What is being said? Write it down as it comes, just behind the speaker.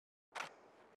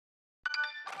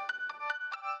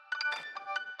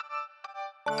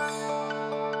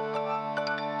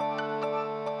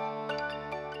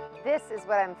This is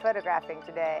what I'm photographing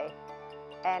today,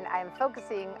 and I'm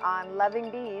focusing on loving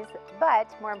bees, but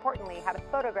more importantly, how to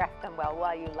photograph them well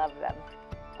while you love them.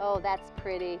 Oh, that's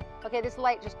pretty. Okay, this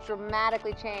light just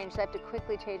dramatically changed, so I have to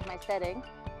quickly change my setting.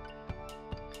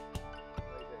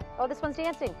 Oh, this one's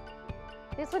dancing.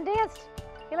 This one danced.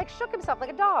 He like shook himself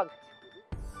like a dog.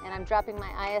 And I'm dropping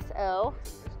my ISO.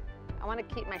 I want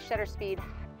to keep my shutter speed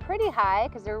pretty high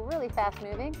because they're really fast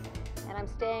moving, and I'm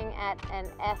staying at an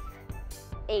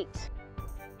f8.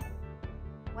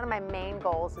 One of my main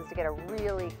goals is to get a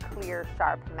really clear,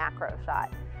 sharp macro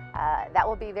shot. That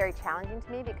will be very challenging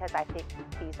to me because I think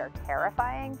bees are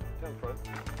terrifying.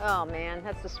 Oh man,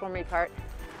 that's the swarmy part.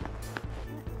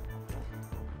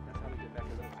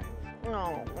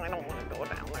 No, I don't want to go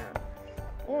down there.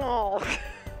 No.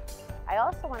 I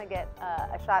also want to get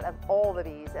a shot of all the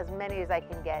bees, as many as I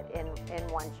can get in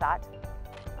one shot.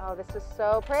 Oh, this is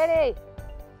so pretty.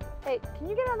 Hey, can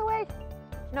you get out of the way?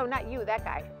 No, not you, that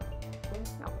guy.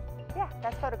 No. Yeah,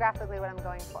 that's photographically what I'm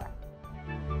going for.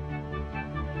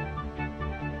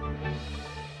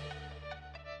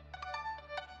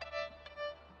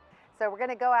 So we're going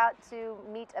to go out to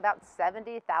meet about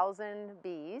 70,000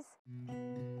 bees.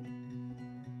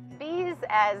 Bees,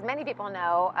 as many people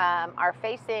know, are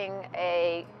facing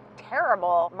a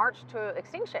terrible march to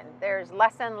extinction. There's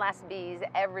less and less bees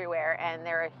everywhere, and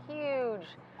they're a huge,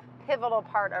 pivotal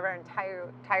part of our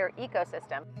entire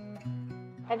ecosystem.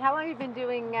 And how long have you been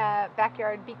doing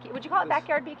backyard beekeeping? Would you call it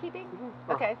backyard beekeeping?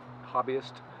 Mm-hmm. Okay.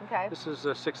 Hobbyist. Okay. This is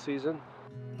the 6th season.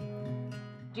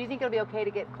 Do you think it'll be okay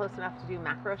to get close enough to do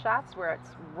macro shots where it's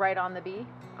right on the bee?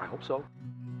 I hope so.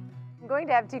 I'm going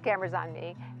to have two cameras on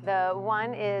me. The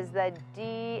one is the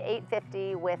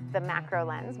D850 with the macro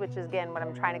lens, which is again what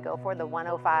I'm trying to go for, the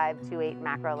 105-2.8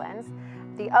 macro lens.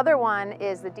 The other one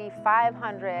is the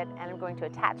D500, and I'm going to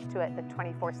attach to it the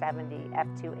 2470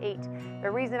 f2.8.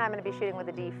 The reason I'm going to be shooting with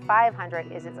the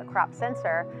D500 is it's a crop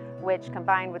sensor, which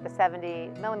combined with the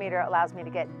 70mm allows me to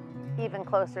get even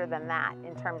closer than that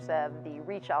in terms of the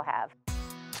reach I'll have.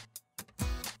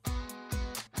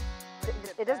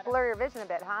 It does blur your vision a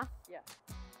bit, huh? Yeah.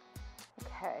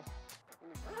 Okay.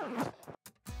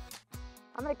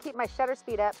 I'm going to keep my shutter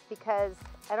speed up because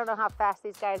I don't know how fast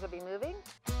these guys will be moving.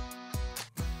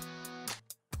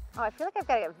 Oh, I feel like I've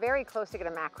got to get very close to get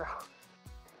a macro.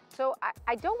 So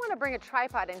I don't want to bring a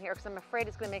tripod in here because I'm afraid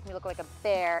it's going to make me look like a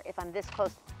bear if I'm this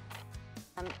close.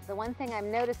 The one thing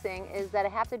I'm noticing is that I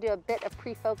have to do a bit of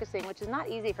pre-focusing, which is not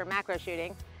easy for macro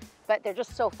shooting, but they're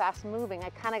just so fast moving. I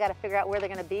kind of got to figure out where they're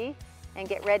going to be and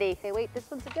get ready. Hey, wait,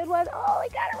 this one's a good one. Oh, I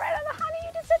got it right on the honey.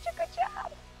 You did such a good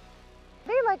job. Are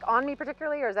they like on me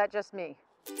particularly, or is that just me?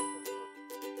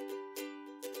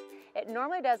 It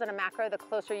normally does on a macro. The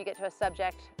closer you get to a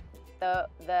subject, the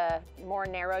more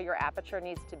narrow your aperture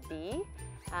needs to be,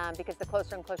 because the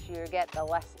closer and closer you get, the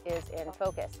less is in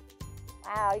focus.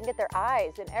 Wow, you can get their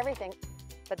eyes and everything.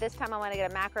 But this time I want to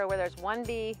get a macro where there's one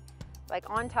bee like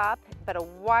on top, but a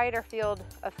wider field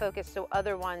of focus so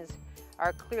other ones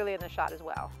are clearly in the shot as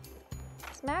well.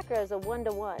 This macro is a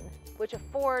 1-to-1, which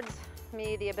affords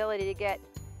me the ability to get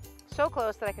so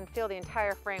close that I can fill the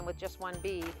entire frame with just one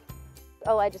bee.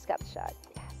 Oh, I just got the shot,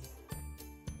 yes.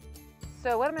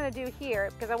 So what I'm going to do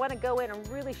here, because I want to go in and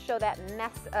really show that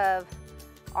mess of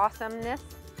awesomeness,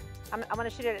 I want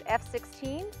to shoot it at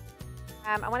f16.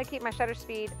 I want to keep my shutter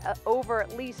speed over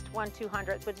at least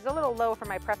 1/200, which is a little low for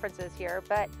my preferences here.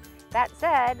 But that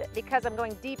said, because I'm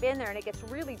going deep in there and it gets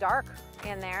really dark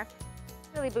in there,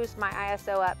 really boost my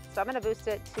ISO up. So I'm going to boost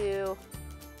it to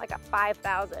like a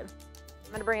 5,000. I'm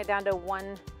going to bring it down to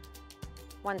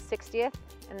 1/160th,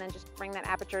 and then just bring that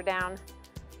aperture down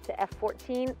to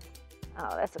f14.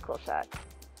 Oh, that's a cool shot.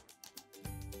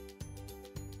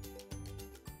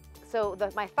 So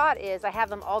my thought is I have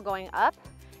them all going up,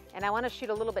 and I want to shoot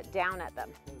a little bit down at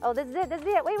them. Oh, this is it, this is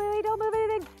it. Wait, don't move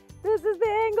anything. This is the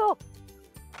angle.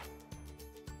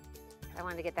 I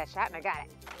wanted to get that shot and I got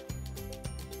it.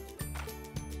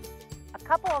 A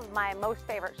couple of my most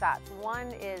favorite shots.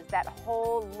 One is that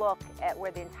whole look at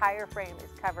where the entire frame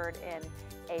is covered in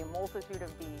a multitude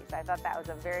of bees. I thought that was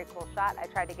a very cool shot. I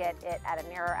tried to get it at a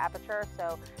narrower aperture,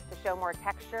 so to show more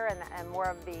texture and more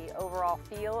of the overall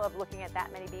feel of looking at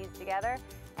that many bees together.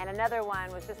 And another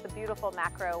one was just the beautiful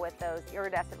macro with those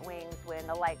iridescent wings when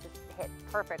the light just hit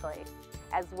perfectly,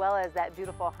 as well as that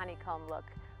beautiful honeycomb look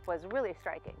was really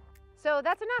striking. So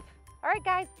that's enough. All right,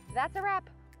 guys, that's a wrap.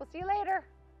 We'll see you later.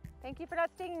 Thank you for not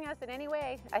stinging us in any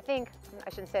way. I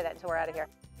shouldn't say that until we're out of here.